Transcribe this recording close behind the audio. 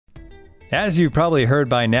As you've probably heard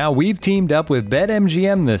by now, we've teamed up with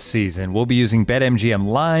BetMGM this season. We'll be using BetMGM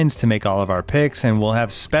lines to make all of our picks, and we'll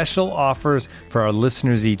have special offers for our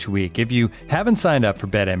listeners each week. If you haven't signed up for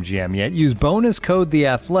BetMGM yet, use bonus code The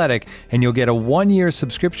Athletic, and you'll get a 1-year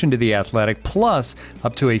subscription to The Athletic, plus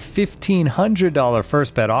up to a $1,500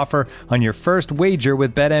 first bet offer on your first wager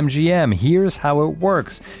with BetMGM. Here's how it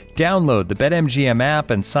works. Download the BetMGM app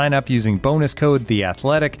and sign up using bonus code The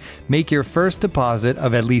Athletic. Make your first deposit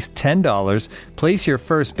of at least $10. Place your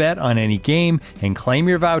first bet on any game and claim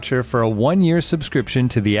your voucher for a 1-year subscription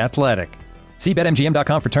to The Athletic. See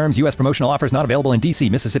BetMGM.com for terms. U.S. promotional offers not available in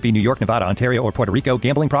D.C., Mississippi, New York, Nevada, Ontario, or Puerto Rico.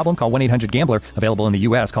 Gambling problem? Call 1-800-GAMBLER. Available in the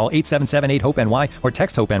U.S. Call 877-8-HOPE-NY or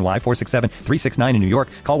text HOPE-NY 467-369 in New York.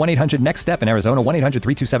 Call 1-800-NEXT-STEP in Arizona.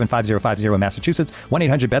 1-800-327-5050 in Massachusetts.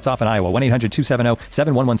 1-800-BETS-OFF in Iowa.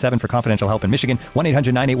 1-800-270-7117 for confidential help in Michigan.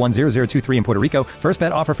 1-800-981-0023 in Puerto Rico. First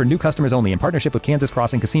bet offer for new customers only in partnership with Kansas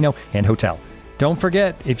Crossing Casino and Hotel. Don't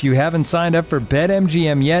forget, if you haven't signed up for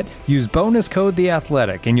BetMGM yet, use bonus code The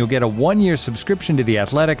Athletic, and you'll get a 1-year subscription to The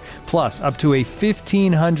Athletic, plus up to a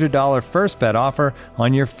 $1,500 first bet offer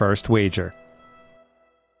on your first wager.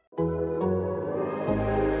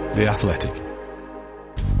 The Athletic.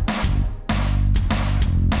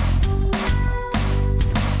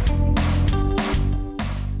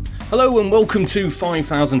 Hello and welcome to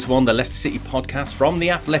 5001, the Leicester City podcast from The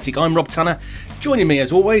Athletic. I'm Rob Tanner. Joining me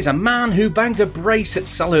as always, a man who banged a brace at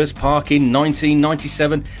Selhurst Park in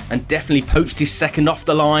 1997 and definitely poached his second off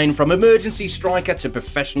the line from emergency striker to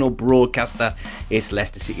professional broadcaster. It's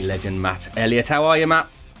Leicester City legend Matt Elliott. How are you, Matt?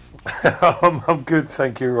 I'm good,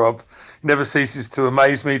 thank you, Rob. Never ceases to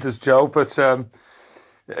amaze me, does Joel? But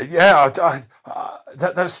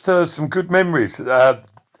that stirs some good memories. That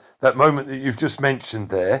moment that you've just mentioned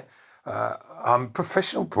there. I'm a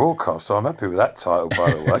professional broadcaster. I'm happy with that title,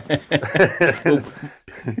 by the way.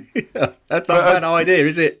 That's not a bad idea,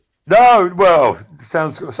 is it? No, well,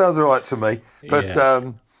 sounds all right to me. But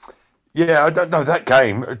I don't know that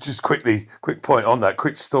game. Just quick point on that,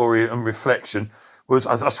 quick story and reflection was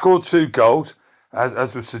I scored 2 goals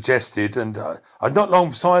as was suggested, and I'd not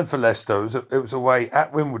long signed for Leicester. It was away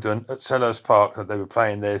at Wimbledon at Selhurst Park that they were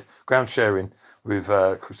playing their ground sharing with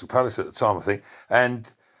Crystal Palace at the time, I think,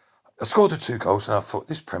 and I scored the 2 goals and I thought,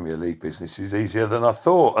 this Premier League business is easier than I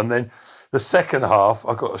thought. And then the second half,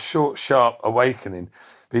 I got a short, sharp awakening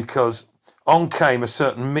because on came a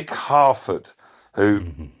certain Mick Harford,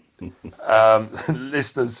 who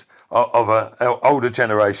listeners of an older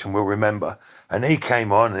generation will remember. And he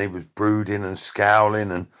came on and he was brooding and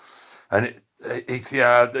scowling and he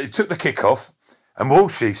took the kick off. And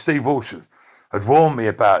Steve Walsh, had warned me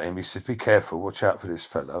about him. He said, be careful, watch out for this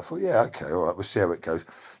fella. I thought, yeah, okay, all right, we'll see how it goes.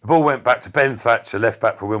 The ball went back to Ben Thatcher, left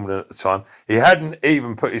back for Wimbledon at the time. He hadn't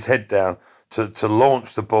even put his head down to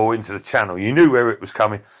launch the ball into the channel. You knew where it was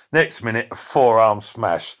coming. Next minute, a forearm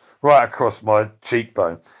smash right across my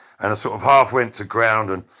cheekbone. And I sort of half went to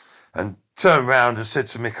ground and turned round and said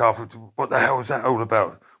to Mick Harford, what the hell was that all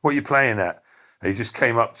about? What are you playing at? And he just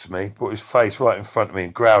came up to me, put his face right in front of me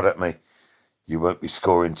and growled at me. You won't be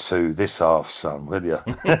scoring 2 this half, son, will you?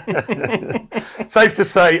 Safe to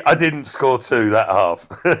say, I didn't score 2 that half.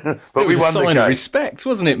 But we won the game. A sign of respect,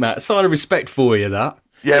 wasn't it, Matt? A sign of respect for you, that.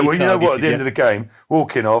 Yeah, well, you know what? At the end of the game,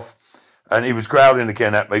 walking off, and he was growling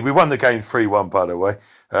again at me. We won the game 3-1, by the way.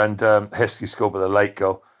 And Heskey scored with a late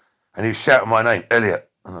goal. And he was shouting my name, Elliot.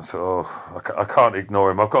 And I thought, I can't ignore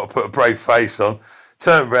him. I've got to put a brave face on.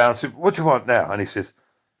 Turned round, said, what do you want now? And he says,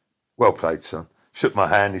 well played, son. Shook my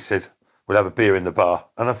hand. He said, we'll have a beer in the bar.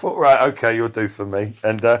 And I thought, right, okay, you'll do for me.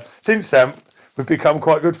 And since then, we've become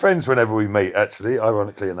quite good friends whenever we meet, actually,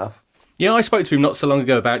 ironically enough. Yeah, I spoke to him not so long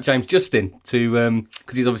ago about James Justin, because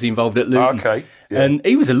he's obviously involved at Luton. Okay, yeah. And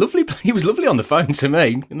he was lovely on the phone to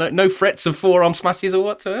me. No threats of forearm smashes or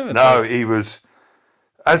whatsoever. No, he was,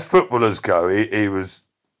 as footballers go, he was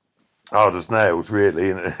hard as nails,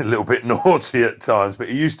 really, and a little bit naughty at times. But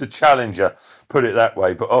he used to challenge you, put it that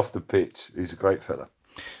way. But off the pitch, he's a great fella.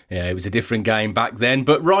 Yeah, it was a different game back then.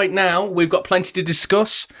 But right now, we've got plenty to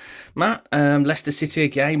discuss. Matt, Leicester City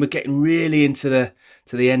again. We're getting really into the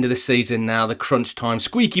end of the season now, the crunch time,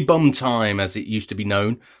 squeaky bum time, as it used to be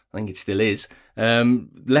known. I think it still is.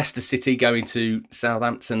 Leicester City going to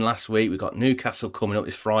Southampton last week. We've got Newcastle coming up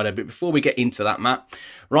this Friday. But before we get into that, Matt,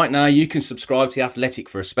 right now you can subscribe to The Athletic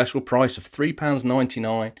for a special price of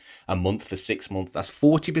 £3.99 a month for 6 months. That's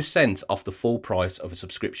 40% off the full price of a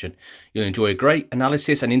subscription. You'll enjoy a great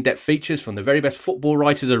analysis and in-depth features from the very best football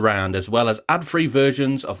writers around, as well as ad-free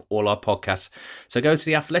versions of all our podcasts. So go to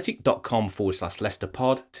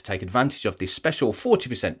theathletic.com/LeicesterPod to take advantage of this special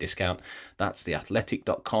 40% discount. That's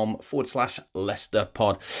theathletic.com/LeicesterPod. Leicester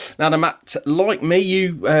pod. Now, Matt, like me,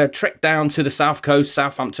 you trekked down to the south coast,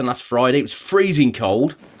 Southampton, last Friday. It was freezing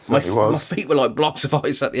cold. My feet were like blocks of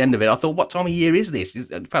ice at the end of it. I thought, what time of year is this?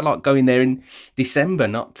 It felt like going there in December,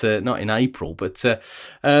 not in April. But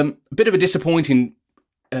a bit of a disappointing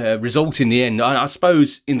result in the end. I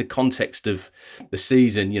suppose in the context of the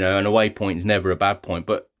season, an away point is never a bad point.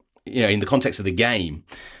 But in the context of the game,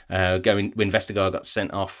 when Vestergaard got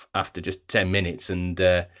sent off after just 10 minutes and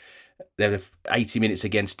there were 80 minutes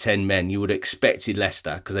against 10 men, you would have expected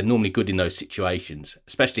Leicester, because they're normally good in those situations,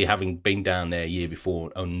 especially having been down there a year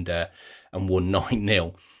before and won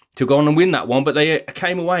 9-0, to go on and win that one. But they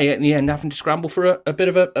came away in the end having to scramble for a bit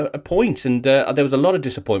of a point, and there was a lot of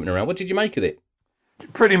disappointment around. What did you make of it?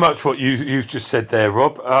 Pretty much what you've just said there,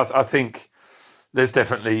 Rob. I think there's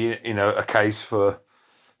definitely a case for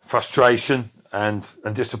frustration and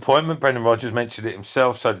disappointment. Brendan Rodgers mentioned it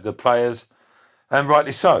himself, so did the players, and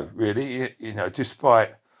rightly so, really.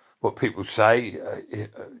 Despite what people say,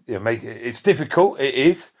 it's difficult. It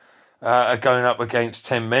is going up against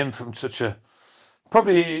 10 men from such a,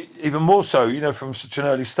 probably even more so, from such an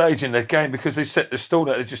early stage in their game, because they set the stall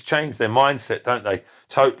that they just changed their mindset, don't they?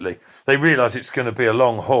 Totally. They realise it's going to be a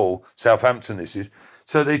long haul, Southampton this is,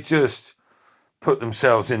 so they just put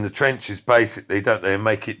themselves in the trenches, basically, don't they, and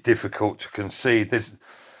make it difficult to concede. There's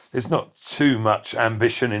not too much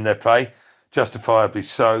ambition in their play, justifiably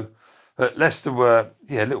so. Leicester were,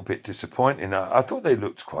 a little bit disappointing. I thought they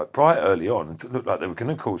looked quite bright early on. It looked like they were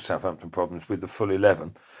going to cause Southampton problems with the full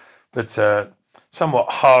 11. But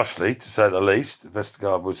somewhat harshly, to say the least,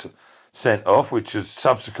 Vestergaard was sent off, which has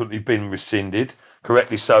subsequently been rescinded,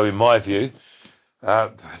 correctly so in my view.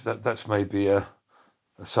 That's maybe a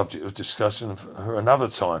subject of discussion for another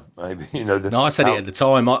time, maybe. No, I said it at the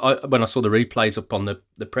time. I when I saw the replays up on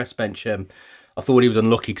the press bench, I thought he was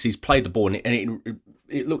unlucky because he's played the ball and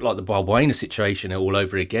it looked like the Balbuena situation all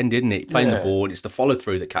over again, didn't it? Playing the ball, it's the follow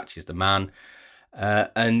through that catches the man,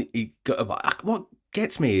 and he got. What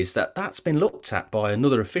gets me is that's been looked at by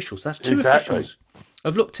another official. So that's two officials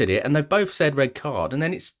have looked at it and they've both said red card, and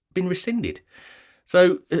then it's been rescinded.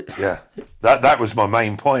 So that was my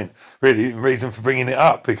main point, really, reason for bringing it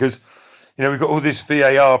up, because we've got all this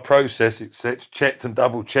VAR process, it's checked and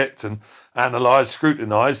double checked and analysed,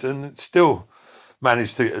 scrutinised, and it's still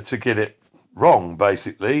managed to get it wrong,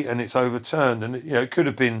 basically, and it's overturned. And it could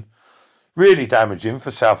have been really damaging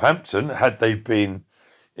for Southampton had they been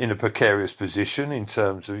in a precarious position in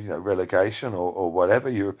terms of relegation or whatever,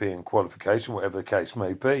 European qualification, whatever the case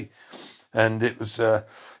may be. And it was, I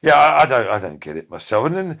don't get it myself.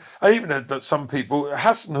 And then I even heard that some people,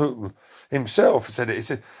 Hassan himself said it. He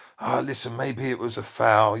said, listen, maybe it was a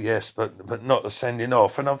foul, yes, but not a sending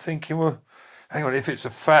off. And I'm thinking, well, hang on, if it's a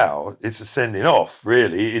foul, it's a sending off,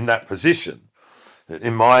 really, in that position,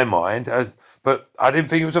 in my mind. But I didn't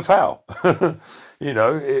think it was a foul.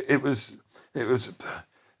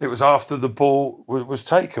 It was after the ball was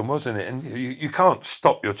taken, wasn't it? And you can't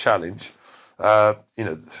stop your challenge.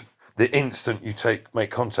 The instant you make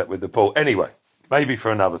contact with the ball. Anyway, maybe for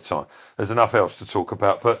another time. There's enough else to talk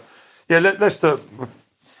about. But Leicester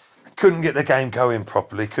couldn't get the game going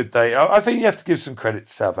properly, could they? I think you have to give some credit to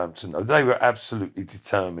Southampton, though. They were absolutely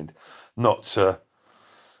determined not to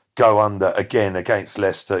go under again against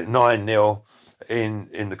Leicester. 9-0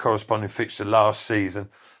 in the corresponding fixture last season.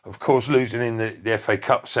 Of course, losing in the FA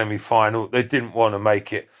Cup semi-final. They didn't want to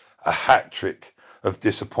make it a hat-trick of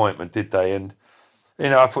disappointment, did they? And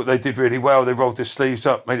I thought they did really well. They rolled their sleeves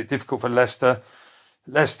up, made it difficult for Leicester.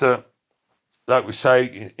 Leicester, like we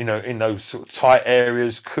say, in those sort of tight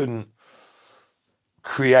areas, couldn't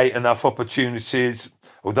create enough opportunities.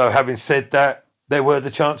 Although, having said that, there were the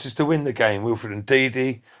chances to win the game. Wilfred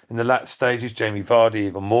Ndidi in the latter stages, Jamie Vardy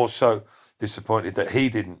even more so, disappointed that he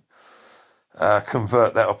didn't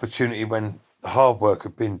convert that opportunity when the hard work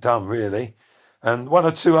had been done, really. And one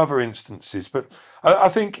or two other instances. But I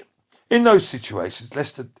think in those situations,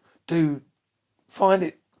 Leicester do find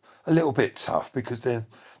it a little bit tough, because then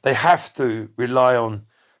they have to rely on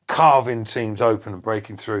carving teams open and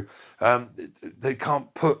breaking through. They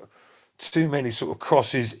can't put too many sort of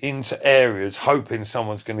crosses into areas hoping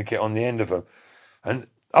someone's going to get on the end of them. And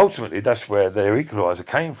ultimately, that's where their equaliser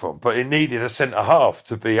came from. But it needed a centre-half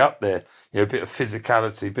to be up there. A bit of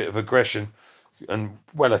physicality, a bit of aggression, and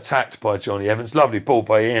well attacked by Johnny Evans. Lovely ball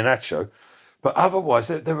by Iheanacho. But otherwise,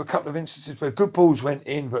 there were a couple of instances where good balls went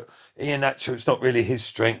in, but Iheanacho, it's not really his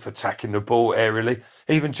strength attacking the ball aerially.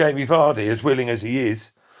 Even Jamie Vardy, as willing as he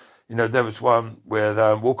is, there was one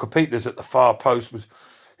where Walker Peters at the far post was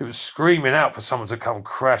screaming out for someone to come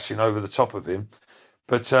crashing over the top of him.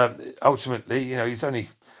 But ultimately, he's only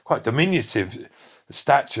quite diminutive,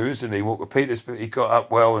 stature, isn't he, Walker Peters? But he got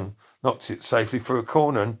up well and knocked it safely through a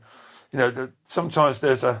corner. And sometimes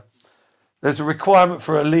there's a requirement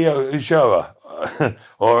for a Leo Ulloa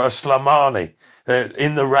or a Slimani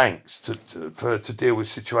in the ranks to deal with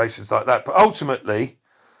situations like that. But ultimately,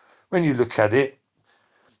 when you look at it,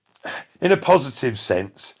 in a positive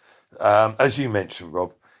sense, as you mentioned,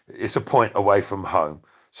 Rob, it's a point away from home.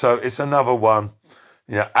 So it's another one,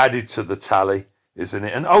 added to the tally, isn't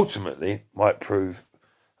it? And ultimately might prove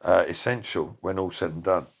essential when all's said and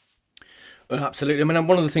done. Well, absolutely. I mean,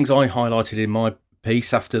 one of the things I highlighted in my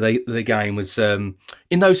piece after the game was in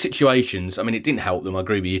those situations, I mean, it didn't help them. I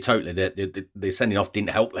agree with you totally. The sending off didn't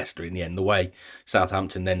help Leicester in the end, the way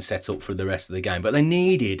Southampton then set up for the rest of the game. But they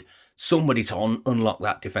needed somebody to unlock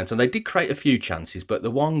that defence. And they did create a few chances, but the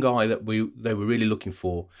one guy that they were really looking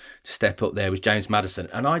for to step up there was James Maddison.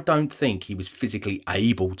 And I don't think he was physically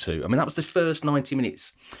able to. I mean, that was the first 90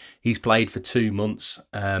 minutes he's played for 2 months.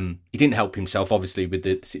 He didn't help himself, obviously, with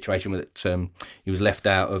the situation that he was left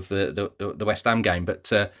out of the West Ham game.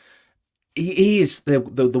 But he is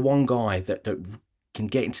the one guy that can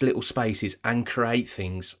get into little spaces and create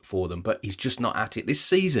things for them, but he's just not at it. This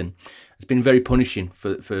season has been very punishing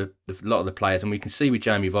for a lot of the players, and we can see with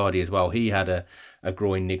Jamie Vardy as well. He had a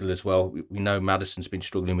groin niggle as well. We know Maddison's been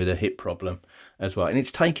struggling with a hip problem as well, and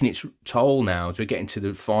it's taking its toll now as we're getting to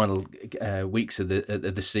the final weeks of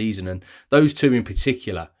the season, and those two in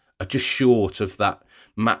particular are just short of that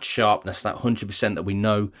match sharpness, that 100% that we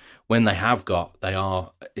know when they have got. They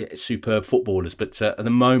are superb footballers, but at the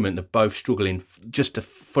moment they're both struggling just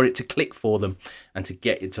for it to click for them and to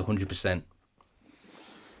get it to 100%.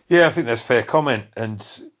 Yeah, I think that's a fair comment, and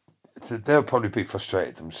they'll probably be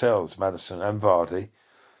frustrated themselves, Maddison and Vardy.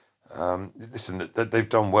 Listen, they've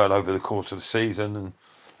done well over the course of the season,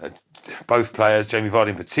 and both players, Jamie Vardy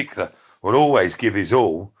in particular, will always give his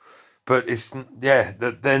all. But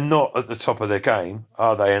they're not at the top of their game,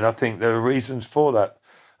 are they? And I think there are reasons for that,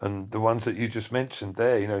 and the ones that you just mentioned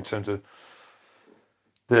there, in terms of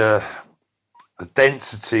the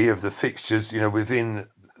density of the fixtures, within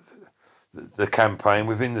the campaign,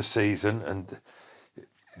 within the season, and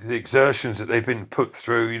the exertions that they've been put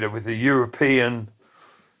through, with the European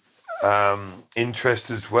interest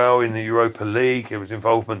as well in the Europa League. There was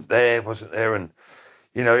involvement there, wasn't there? And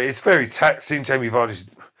it's very taxing. Jamie Vardy's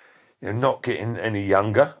not getting any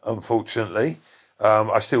younger, unfortunately.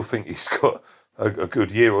 I still think he's got a good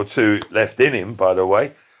year or two left in him, by the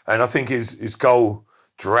way. And I think his goal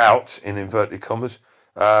drought, in inverted commas,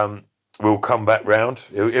 will come back round.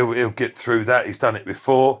 He'll get through that. He's done it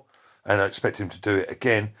before, and I expect him to do it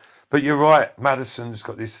again. But you're right, Maddison's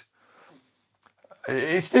got this...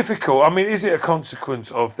 It's difficult. I mean, is it a consequence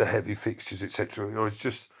of the heavy fixtures, etc., or it's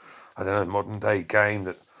just, I don't know, modern-day game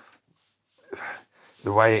that...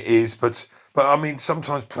 the way it is, but I mean,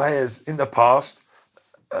 sometimes players in the past,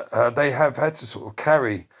 they have had to sort of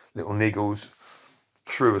carry little niggles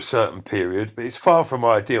through a certain period, but it's far from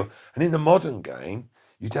ideal. And in the modern game,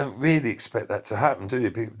 you don't really expect that to happen, do you?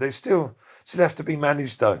 They still have to be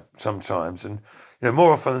managed, though, sometimes. And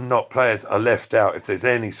more often than not, players are left out if there's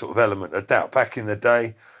any sort of element of doubt. Back in the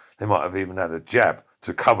day, they might have even had a jab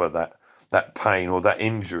to cover that pain or that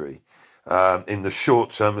injury in the short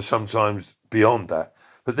term, or sometimes beyond that.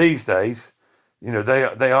 But these days,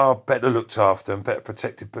 they are better looked after and better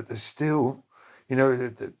protected, but they're still,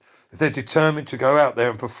 if they're determined to go out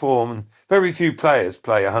there and perform, and very few players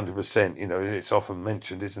play 100%, it's often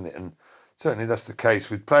mentioned, isn't it? And certainly that's the case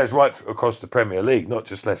with players right across the Premier League, not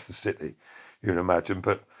just Leicester City, you can imagine.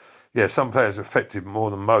 But yeah, some players are affected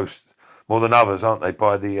more than others, aren't they,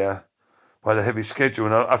 by the heavy schedule.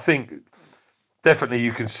 And I think definitely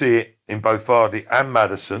you can see it in both Vardy and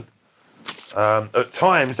Maddison. At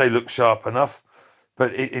times they look sharp enough,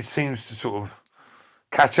 but it seems to sort of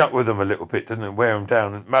catch up with them a little bit, doesn't it? Wear them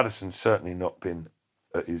down. And Maddison's certainly not been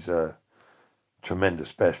at his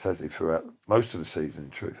tremendous best, has he, throughout most of the season, in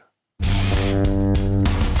truth.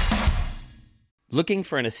 Looking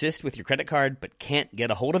for an assist with your credit card but can't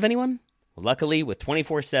get a hold of anyone? Well, luckily, with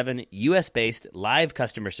 24/7 US-based live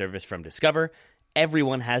customer service from Discover,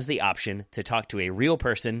 everyone has the option to talk to a real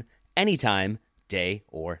person anytime, day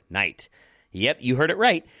or night. Yep, you heard it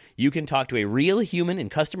right. You can talk to a real human in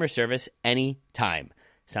customer service anytime.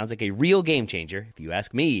 Sounds like a real game changer, if you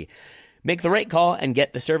ask me. Make the right call and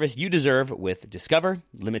get the service you deserve with Discover.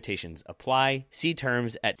 Limitations apply. See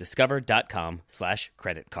terms at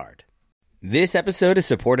discover.com/creditcard. This episode is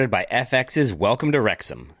supported by FX's Welcome to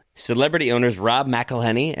Wrexham. Celebrity owners Rob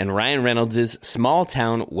McElhenney and Ryan Reynolds'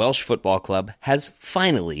 small-town Welsh football club has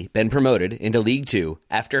finally been promoted into League Two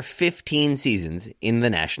after 15 seasons in the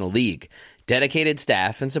National League. Dedicated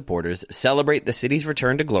staff and supporters celebrate the city's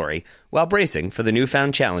return to glory while bracing for the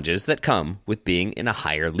newfound challenges that come with being in a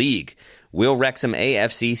higher league. Will Wrexham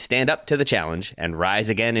AFC stand up to the challenge and rise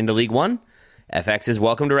again into League One? FX's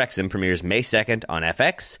Welcome to Wrexham premieres May 2nd on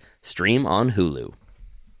FX, stream on Hulu.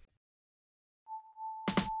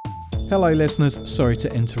 Hello listeners, sorry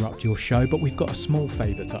to interrupt your show, but we've got a small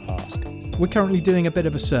favour to ask. We're currently doing a bit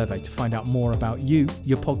of a survey to find out more about you,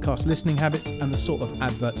 your podcast listening habits, and the sort of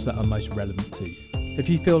adverts that are most relevant to you. If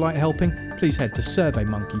you feel like helping, please head to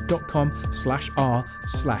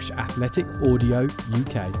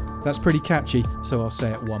surveymonkey.com/r/athletic-audio-uk. That's pretty catchy, so I'll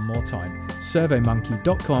say it one more time.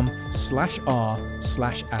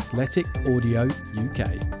 surveymonkey.com/r/athletic-audio-uk.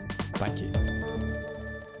 Thank you.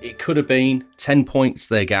 It could have been 10 points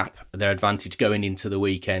their gap, their advantage going into the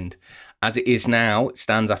weekend. As it is now, it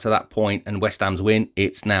stands after that point, and West Ham's win,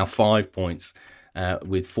 it's now 5 points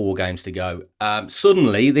with 4 games to go.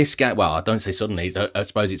 Suddenly, this game, well, I don't say suddenly, I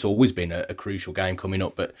suppose it's always been a crucial game coming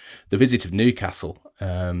up, but the visit of Newcastle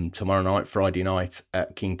tomorrow night, Friday night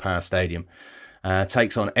at King Power Stadium,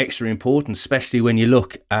 takes on extra importance, especially when you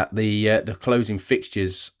look at the closing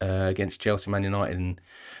fixtures against Chelsea, Man United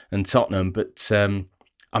and Tottenham. But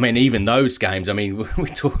I mean, even those games, I mean,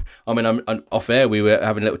 I'm off air, we were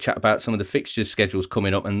having a little chat about some of the fixtures schedules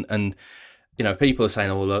coming up, and you know, people are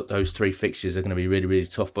saying, oh, look, those 3 fixtures are going to be really, really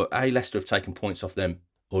tough. But Leicester have taken points off them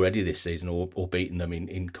already this season, or beaten them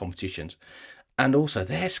in competitions. And also,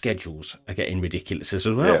 their schedules are getting ridiculous as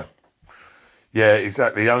well. Yeah,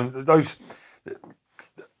 exactly. Those,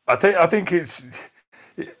 I think it's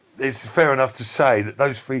fair enough to say that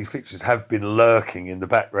those 3 fixtures have been lurking in the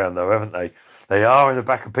background, though, haven't they? They are in the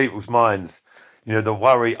back of people's minds. You know, the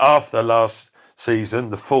worry after last season,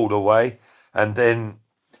 the fall away, and then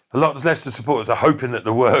a lot of Leicester supporters are hoping that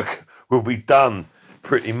the work will be done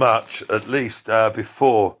pretty much, at least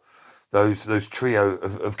before those trio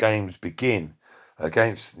of games begin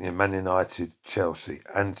against Man United, Chelsea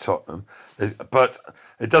and Tottenham. But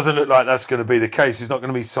it doesn't look like that's going to be the case. It's not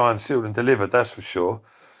going to be signed, sealed and delivered, that's for sure.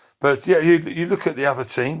 But yeah, you look at the other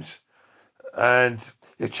teams, and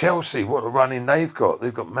Chelsea, what a run-in they've got.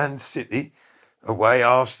 They've got Man City away,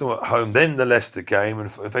 Arsenal at home, then the Leicester game,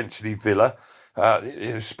 and eventually Villa.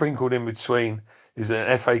 Sprinkled in between is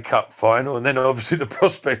an FA Cup final, and then obviously the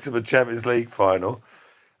prospect of a Champions League final.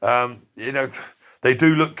 They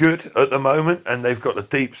do look good at the moment, and they've got a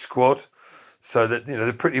deep squad, so that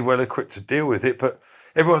they're pretty well equipped to deal with it. But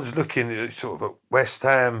everyone's looking at sort of at West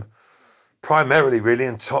Ham primarily, really,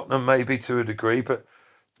 and Tottenham maybe to a degree. But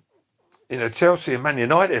Chelsea and Man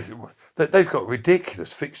United, they've got a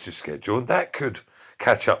ridiculous fixture schedule, and that could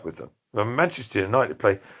catch up with them. Manchester United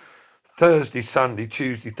play Thursday, Sunday,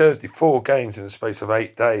 Tuesday, Thursday, 4 games in the space of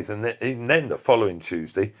 8 days, and then the following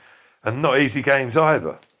Tuesday, and not easy games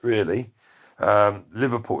either, really.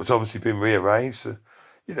 Liverpool has obviously been rearranged. So,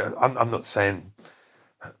 I'm not saying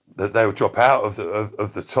that they'll drop out of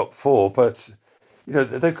the top 4, but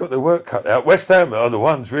they've got their work cut out. West Ham are the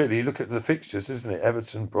ones, really. You look at the fixtures, isn't it?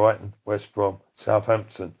 Everton, Brighton, West Brom,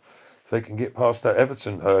 Southampton. If they can get past that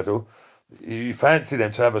Everton hurdle, you fancy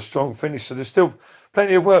them to have a strong finish. So there's still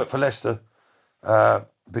plenty of work for Leicester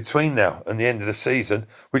between now and the end of the season,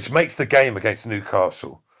 which makes the game against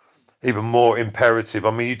Newcastle even more imperative.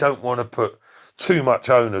 I mean, you don't want to put too much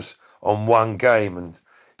onus on one game and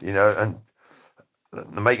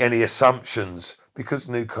make any assumptions, because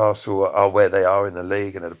Newcastle are where they are in the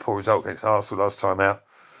league and had a poor result against Arsenal last time out.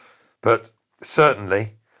 But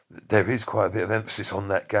certainly there is quite a bit of emphasis on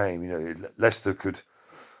that game. Leicester could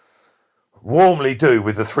warmly do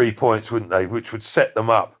with the 3 points, wouldn't they? Which would set them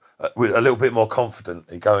up with a little bit more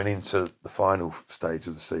confidently going into the final stage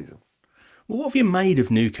of the season. Well, what have you made of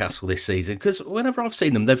Newcastle this season? Because whenever I've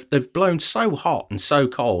seen them, they've blown so hot and so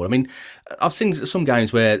cold. I mean, I've seen some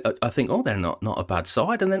games where I think, oh, they're not a bad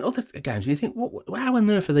side, and then other games where you think, how on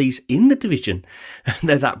earth are these in the division?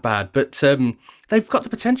 They're that bad. But they've got the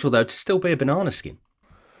potential, though, to still be a banana skin.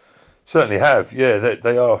 Certainly have, yeah.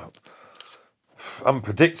 They are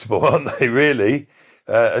unpredictable, aren't they, really?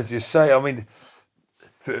 As you say, I mean,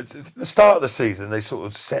 at the start of the season, they sort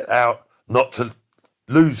of set out not to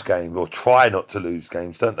lose games, or try not to lose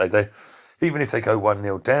games, don't they? Even if they go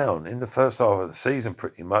 1-0 down in the first half of the season,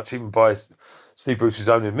 pretty much, even by Steve Bruce's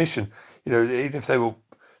own admission, even if they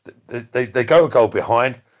go a goal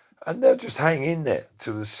behind, and they'll just hang in there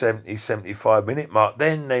to the 70, 75 minute mark.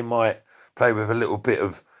 Then they might play with a little bit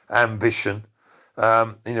of ambition,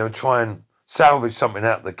 and try and salvage something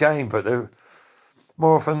out of the game. But they're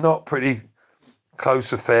more often than not pretty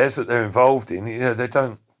close affairs that they're involved in. They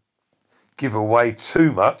don't give away too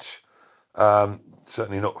much,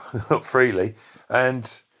 certainly not freely.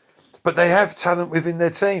 And But they have talent within their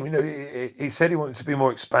team. You know, he said he wanted to be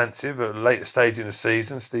more expansive at a later stage in the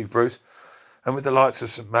season, Steve Bruce. And with the likes of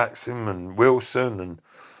St. Maxim and Wilson and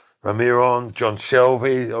Ramiron, John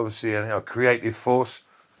Shelby, obviously a creative force,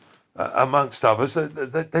 amongst others,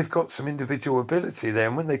 they've got some individual ability there.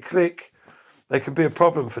 And when they click, they can be a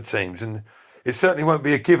problem for teams. And it certainly won't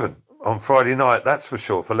be a given on Friday night, that's for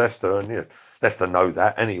sure, for Leicester. And Leicester know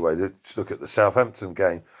that anyway. Let's look at the Southampton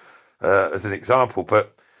game as an example.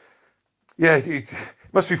 But yeah, it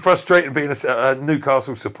must be frustrating being a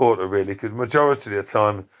Newcastle supporter, really, because majority of the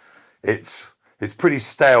time it's pretty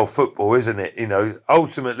stale football, isn't it? You know,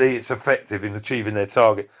 ultimately it's effective in achieving their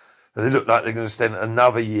target. And they look like they're going to spend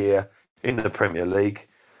another year in the Premier League.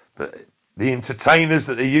 But the entertainers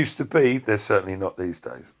that they used to be, they're certainly not these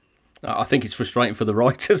days. I think it's frustrating for the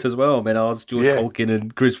writers as well. I mean, George Colkin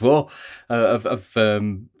and Chris Waugh of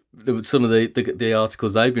some of the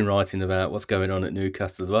articles they've been writing about what's going on at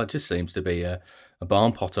Newcastle as well. It just seems to be a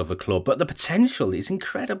barn pot of a club, but the potential is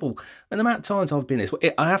incredible. And the amount of times I've been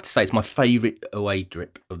there, I have to say it's my favourite away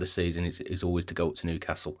trip of the season is always to go up to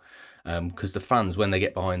Newcastle, because the fans, when they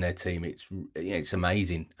get behind their team, it's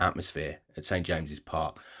amazing atmosphere at St James's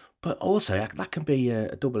Park. But also that can be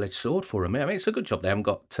a double-edged sword for them. I mean, it's a good job they haven't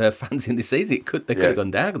got fans in this season. They could have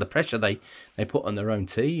gone down with the pressure they put on their own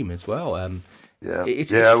team as well.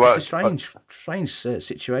 It's a strange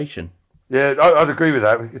situation. Yeah, I'd agree with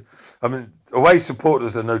that. I mean, away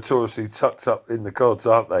supporters are notoriously tucked up in the gods,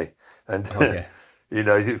 aren't they? And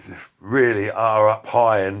they really are up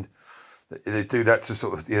high, and they do that to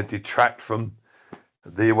sort of detract from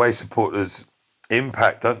the away supporters'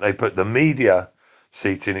 impact, don't they? But the media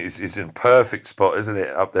seating is in a perfect spot, isn't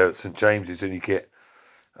it, up there at St James's, and you get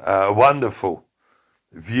a wonderful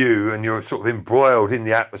view, and you're sort of embroiled in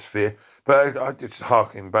the atmosphere. But I just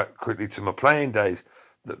harking back quickly to my playing days.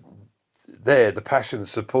 The passionate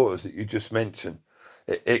supporters that you just mentioned,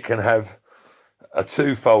 it can have a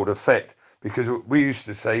twofold effect, because we used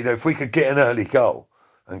to say, if we could get an early goal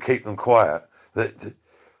and keep them quiet, that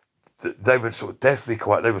they were sort of deathly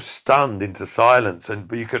quiet. They were stunned into silence,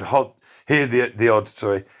 but you could hear the odd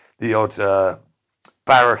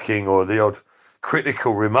barracking or the odd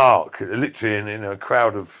critical remark, literally in a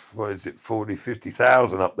crowd of 40,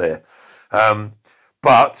 50,000 up there.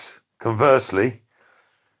 But conversely,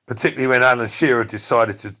 particularly when Alan Shearer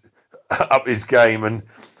decided to up his game and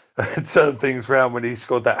turn things around when he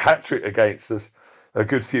scored that hat-trick against us a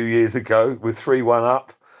good few years ago with 3-1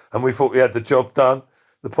 up, and we thought we had the job done,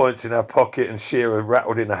 the points in our pocket, and Shearer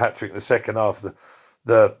rattled in a hat-trick in the second half.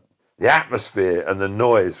 The atmosphere and the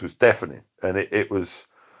noise was deafening, and it was,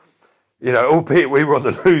 albeit we were on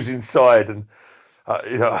the losing side, and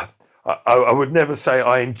I would never say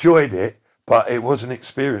I enjoyed it, but it was an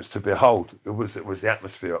experience to behold. It was the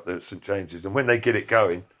atmosphere up there at St James's, and when they get it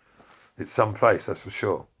going, it's some place, that's for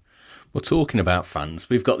sure. Well, talking about fans,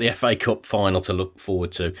 we've got the FA Cup final to look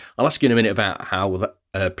forward to. I'll ask you in a minute about how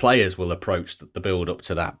players will approach the build-up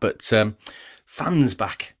to that. But fans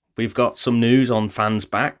back. We've got some news on fans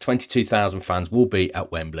back. 22,000 fans will be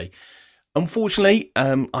at Wembley. Unfortunately,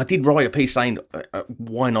 I did write a piece saying,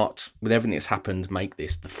 why not, with everything that's happened, make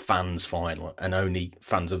this the fans final and only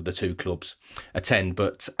fans of the two clubs attend.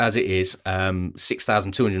 But as it is,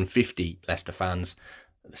 6,250 Leicester fans,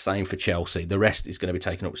 the same for Chelsea. The rest is going to be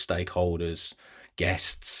taken up with stakeholders,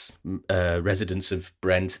 guests, residents of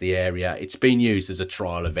Brent, the area. It's been used as a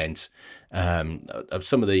trial event.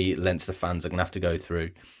 Some of the lengths the fans are going to have to go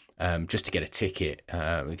through just to get a ticket,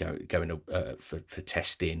 going for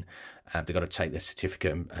testing. They've got to take their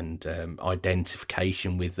certificate and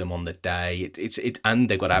identification with them on the day. And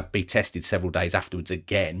they've got to be tested several days afterwards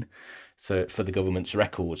again, so for the government's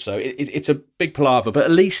records. So it's a big palaver, but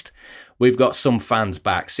at least we've got some fans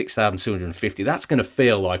back. 6,250. That's going to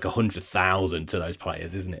feel like 100,000 to those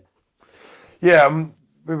players, isn't it? Yeah,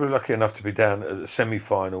 we were lucky enough to be down at the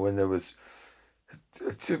semi-final when there was,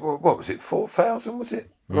 what was it, 4,000, was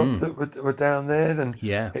it? That were down there, and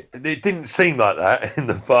it didn't seem like that in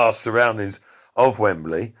the vast surroundings of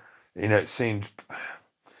Wembley. It seemed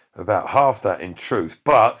about half that in truth,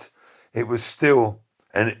 but it was still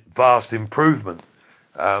a vast improvement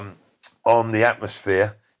on the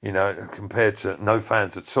atmosphere, compared to no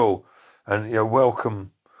fans at all, and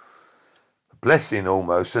welcome blessing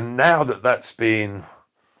almost. And now that's been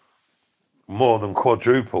more than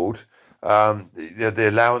quadrupled. The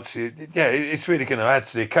allowance, it's really going to add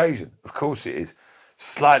to the occasion. Of course it is.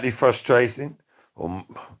 Slightly frustrating, or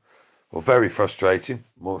very frustrating,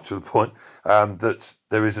 more to the point, that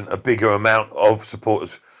there isn't a bigger amount of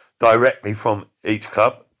supporters directly from each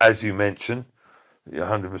club, as you mentioned. You're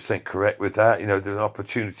 100% correct with that. There's an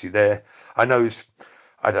opportunity there. I know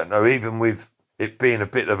I don't know, even with it being a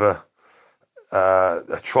bit of a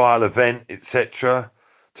trial event, etc.,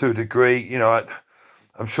 to a degree,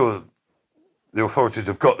 I'm sure the authorities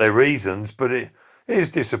have got their reasons, but it is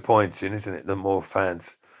disappointing, isn't it, that more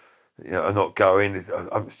fans, are not going.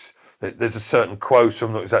 There's a certain quote,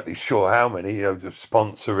 I'm not exactly sure how many, just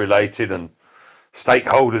sponsor related and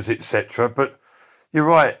stakeholders, etc. But you're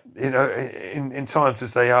right, in times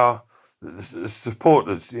as they are, the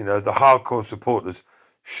supporters, the hardcore supporters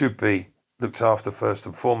should be looked after first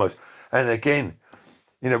and foremost. And again,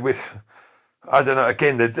 I don't know,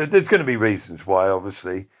 again, there's going to be reasons why,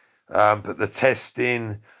 obviously, but the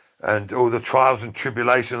testing and all the trials and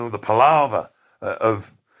tribulation, all the palaver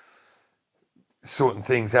of sorting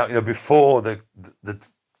things out, before the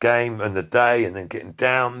game and the day, and then getting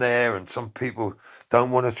down there. And some people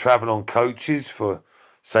don't want to travel on coaches for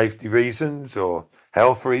safety reasons or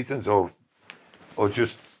health reasons, or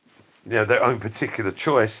just their own particular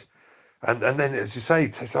choice. And then, as you say,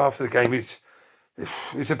 just after the game, it's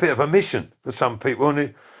a bit of a mission for some people,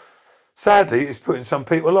 and sadly, it's putting some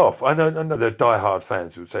people off. I know they're diehard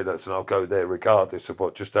fans who would say, "Listen, I'll go there regardless of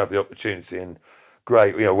what, just to have the opportunity." And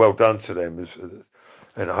great, well done to them,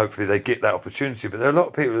 and hopefully they get that opportunity. But there are a lot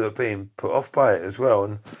of people that are being put off by it as well,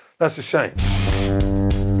 and that's a shame.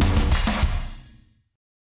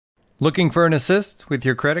 Looking for an assist with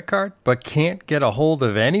your credit card, but can't get a hold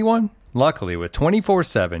of anyone? Luckily, with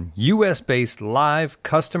 24/7 US-based live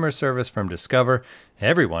customer service from Discover,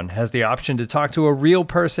 everyone has the option to talk to a real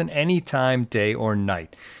person anytime, day or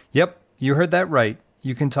night. Yep, you heard that right.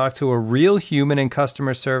 You can talk to a real human in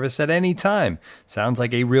customer service at any time. Sounds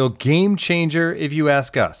like a real game changer if you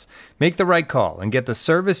ask us. Make the right call and get the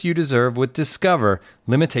service you deserve with Discover.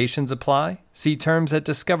 Limitations apply. See terms at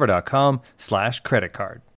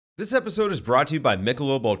discover.com/creditcard. This episode is brought to you by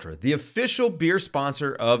Michelob Ultra, the official beer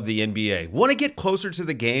sponsor of the NBA. Want to get closer to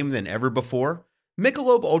the game than ever before?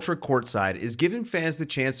 Michelob Ultra Courtside is giving fans the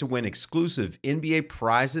chance to win exclusive NBA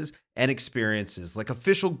prizes and experiences like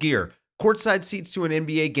official gear, courtside seats to an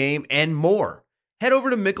NBA game, and more. Head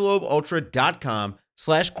over to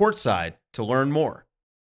MichelobUltra.com/courtside to learn more.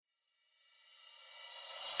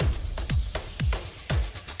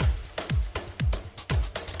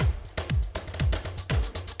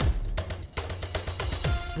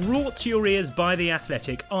 Brought to your ears by The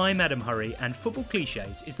Athletic, I'm Adam Hurrey, and Football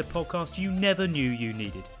Clichés is the podcast you never knew you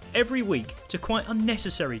needed. Every week, to quite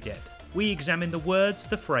unnecessary depth, we examine the words,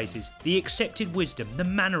 the phrases, the accepted wisdom, the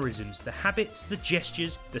mannerisms, the habits, the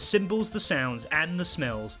gestures, the symbols, the sounds, and the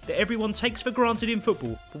smells that everyone takes for granted in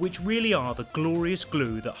football, but which really are the glorious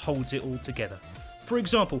glue that holds it all together. For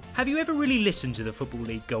example, have you ever really listened to the Football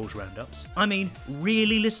League goals roundups? I mean,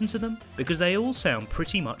 really listened to them? Because they all sound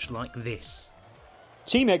pretty much like this.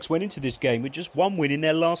 Team X went into this game with just one win in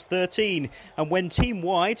their last 13, and when Team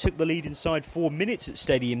Y took the lead inside 4 minutes at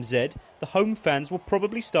Stadium Z, the home fans were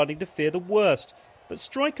probably starting to fear the worst. But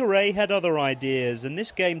Striker A had other ideas, and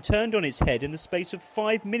this game turned on its head in the space of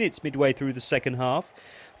 5 minutes midway through the second half.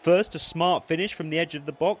 First, a smart finish from the edge of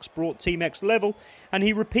the box brought Team X level, and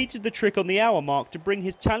he repeated the trick on the hour mark to bring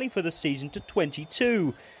his tally for the season to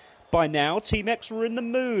 22. By now, Team X were in the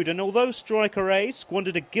mood, and although Striker A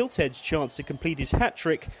squandered a gilt-edged chance to complete his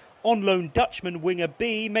hat-trick, on-loan Dutchman winger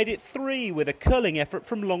B made it 3 with a curling effort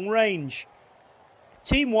from long range.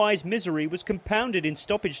 Team Y's misery was compounded in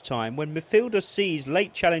stoppage time when midfielder C's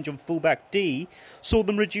late challenge on fullback D saw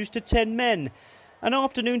them reduced to 10 men. An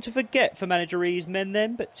afternoon to forget for manager E's men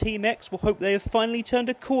then, but Team X will hope they have finally turned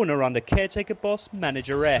a corner under caretaker boss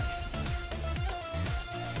manager F.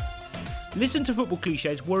 Listen to Football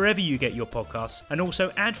Clichés wherever you get your podcasts, and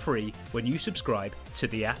also ad-free when you subscribe to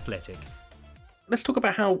The Athletic. Let's talk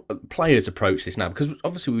about how players approach this now, because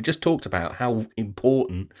obviously we just talked about how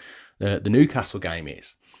important the Newcastle game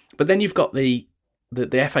is. But then you've got the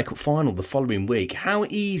FA Cup final the following week. How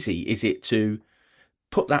easy is it to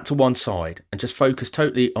put that to one side and just focus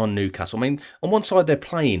totally on Newcastle? I mean, on one side, they're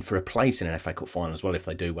playing for a place in an FA Cup final as well if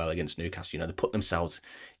they do well against Newcastle. They put themselves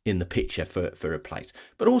in the picture for a place.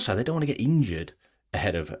 But also, they don't want to get injured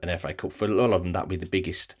ahead of an FA Cup. For a lot of them, that will be the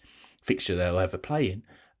biggest fixture they'll ever play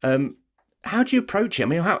in. How do you approach it? I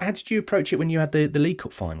mean, how did you approach it when you had the League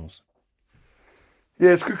Cup finals?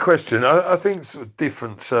 Yeah, it's a good question. I think sort of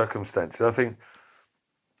different circumstances. I think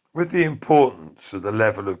with the importance of the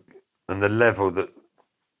level that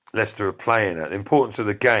Leicester are playing at, the importance of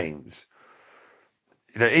the games,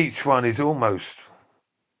 each one is almost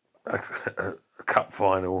a cup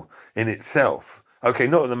final in itself. Okay,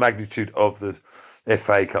 not the magnitude of the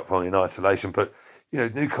FA Cup final in isolation, but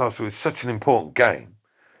Newcastle is such an important game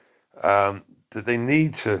that they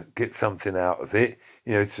need to get something out of it.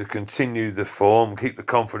 to continue the form, keep the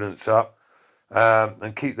confidence up,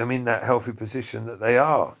 and keep them in that healthy position that they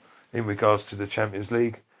are in regards to the Champions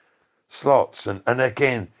League slots. And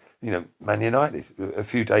again, Man United a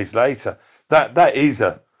few days later, that is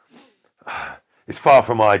it's far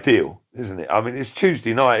from ideal, isn't it? I mean, it's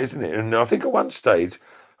Tuesday night, isn't it? And I think at one stage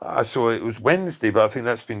I saw it was Wednesday, but I think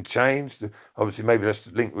that's been changed. Obviously, maybe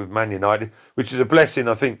that's linked with Man United, which is a blessing,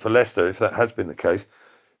 I think, for Leicester, if that has been the case.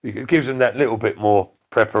 It gives them that little bit more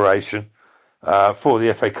preparation for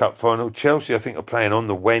the FA Cup final. Chelsea, I think, are playing on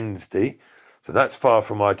the Wednesday, so that's far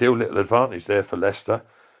from ideal. Little advantage there for Leicester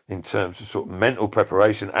in terms of sort of mental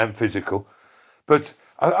preparation and physical. But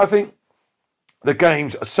I think the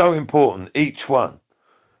games are so important, each one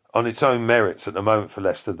on its own merits at the moment for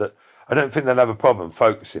Leicester, that I don't think they'll have a problem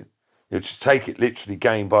focusing. Just take it literally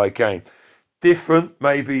game by game. Different,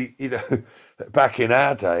 maybe, back in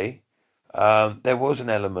our day, there was an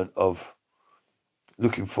element of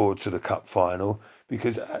looking forward to the cup final,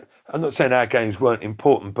 because I'm not saying our games weren't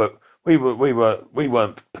important, but we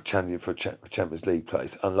weren't challenging for a Champions League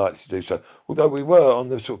place, unlikely to do so. Although we were on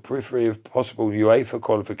the sort of periphery of possible UEFA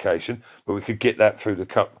qualification, but we could get that through the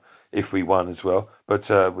cup if we won as well. But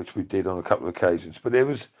which we did on a couple of occasions. But there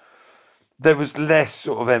was less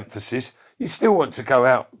sort of emphasis. You still want to go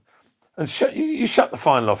out and shut the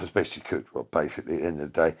final off as best you could, well, basically, at the end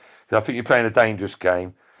of the day. I think you're playing a dangerous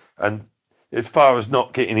game. And as far as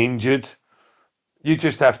not getting injured, you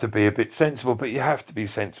just have to be a bit sensible. But you have to be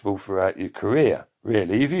sensible throughout your career,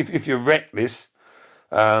 really. If you're reckless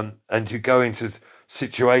and you go into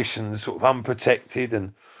situations sort of unprotected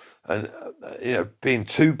and being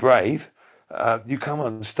too brave, you come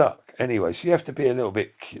unstuck anyway. So you have to be a little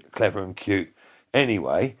bit clever and cute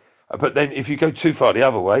anyway. But then if you go too far the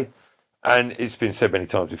other way, and it's been said many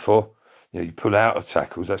times before, you pull out of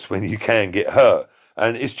tackles, that's when you can get hurt.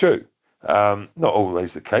 And it's true. Not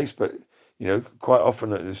always the case, but, quite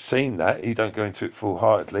often I've seen that. You don't go into it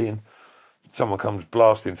full-heartedly and someone comes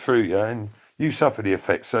blasting through you and you suffer the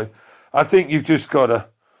effects. So I think you've just got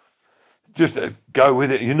to go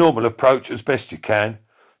with it, your normal approach as best you can,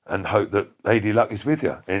 and hope that Lady Luck is with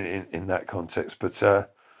you in that context. But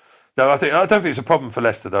no, I don't think it's a problem for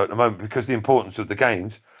Leicester, though, at the moment, because the importance of the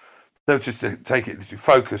games. They'll just take it to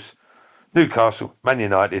focus, Newcastle, Man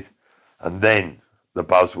United, and then the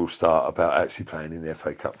buzz will start about actually playing in the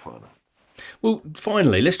FA Cup final. Well,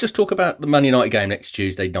 finally, let's just talk about the Man United game next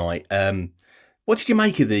Tuesday night. What did you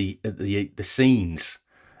make of the scenes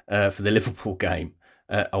for the Liverpool game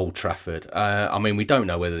at Old Trafford? I mean, we don't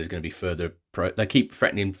know whether there's going to be further. They keep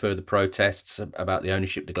threatening further protests about the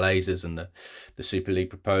ownership, the Glazers, and the Super League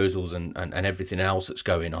proposals, and everything else that's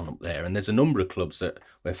going on up there. And there's a number of clubs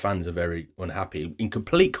where fans are very unhappy, in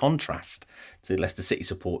complete contrast to Leicester City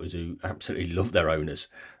supporters who absolutely love their owners,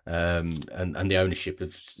 and the ownership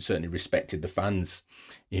have certainly respected the fans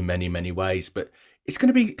in many, many ways. But it's going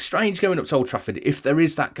to be strange going up to Old Trafford if there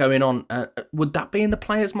is that going on. Would that be in the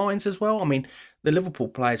players' minds as well? I mean, the Liverpool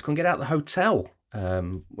players couldn't get out of the hotel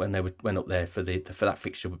when they went up there for that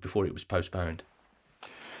fixture before it was postponed.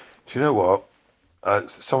 Do you know what?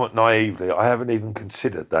 Somewhat naively, I haven't even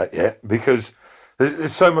considered that yet, because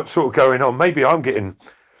there's so much sort of going on. Maybe I'm getting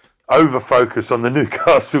over-focused on the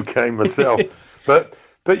Newcastle game myself. but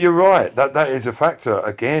you're right, that is a factor.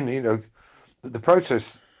 Again, the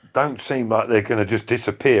protests don't seem like they're going to just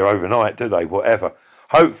disappear overnight, do they? Whatever.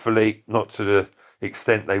 Hopefully not to the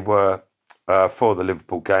extent they were for the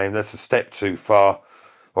Liverpool game. That's a step too far,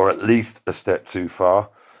 or at least a step too far.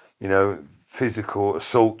 Physical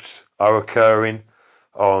assaults are occurring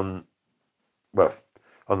on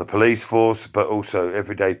the police force, but also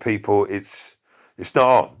everyday people. It's not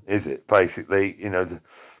on, is it? Basically, the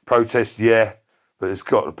protest, yeah, but there's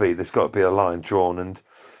got to be a line drawn, and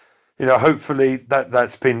hopefully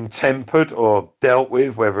that's been tempered or dealt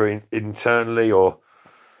with, whether internally or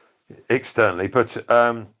externally. But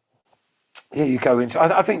you go into.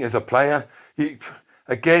 I think as a player, you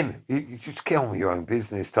just get on with your own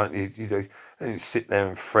business, don't you? You don't sit there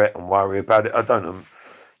and fret and worry about it.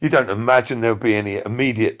 You don't imagine there'll be any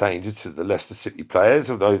immediate danger to the Leicester City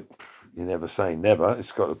players, although you never say never.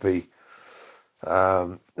 It's got to be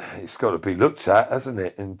looked at, hasn't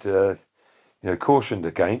it? And cautioned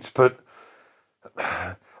against. But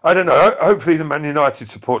I don't know. Hopefully, the Man United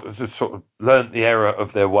supporters have sort of learnt the error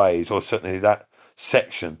of their ways, or certainly that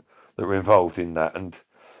section that were involved in that, and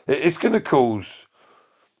it's going to cause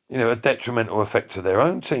a detrimental effect to their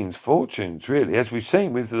own team's fortunes, really, as we've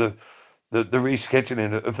seen with the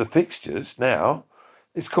rescheduling of the fixtures. Now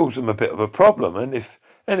it's caused them a bit of a problem, and if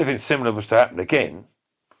anything similar was to happen again,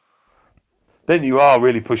 then you are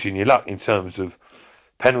really pushing your luck in terms of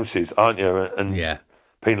penalties, aren't you? And yeah.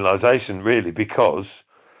 penalisation, really, because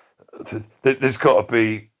there's got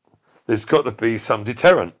to be some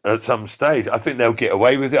deterrent at some stage. I think they'll get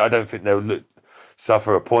away with it. I don't think they'll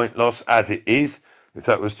suffer a point loss as it is. If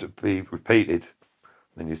that was to be repeated,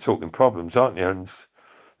 then you're talking problems, aren't you? And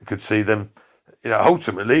you could see them,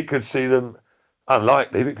 ultimately, it could see them,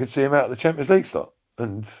 unlikely, but it could see them out of the Champions League slot.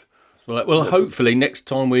 And well, hopefully next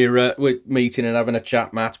time we're meeting and having a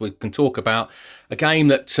chat, Matt, we can talk about a game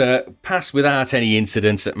that passed without any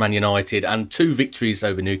incidents at Man United and 2 victories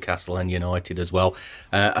over Newcastle and United as well.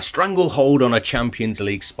 A stranglehold on a Champions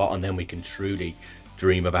League spot, and then we can truly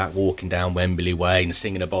dream about walking down Wembley Way and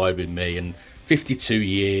singing Abide With Me. And 52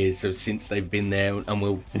 years since they've been there, and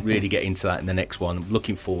we'll really get into that in the next one. I'm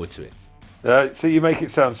looking forward to it. So you make it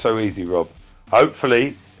sound so easy, Rob.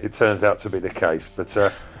 Hopefully it turns out to be the case, but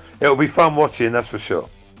it'll be fun watching, that's for sure.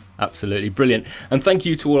 Absolutely brilliant. And thank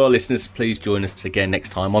you to all our listeners. Please join us again next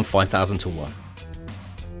time on 5000 to 1.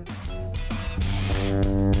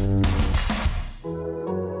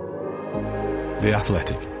 The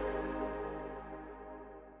Athletic.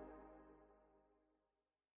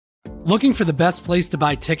 Looking for the best place to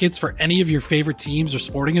buy tickets for any of your favorite teams or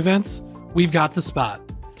sporting events? We've got the spot.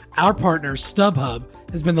 Our partner, StubHub,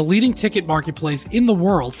 has been the leading ticket marketplace in the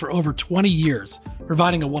world for over 20 years,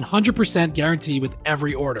 providing a 100% guarantee with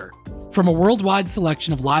every order. From a worldwide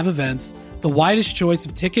selection of live events, the widest choice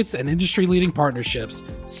of tickets, and industry-leading partnerships,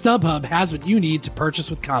 StubHub has what you need to purchase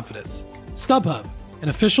with confidence. StubHub, an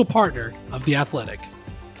official partner of The Athletic.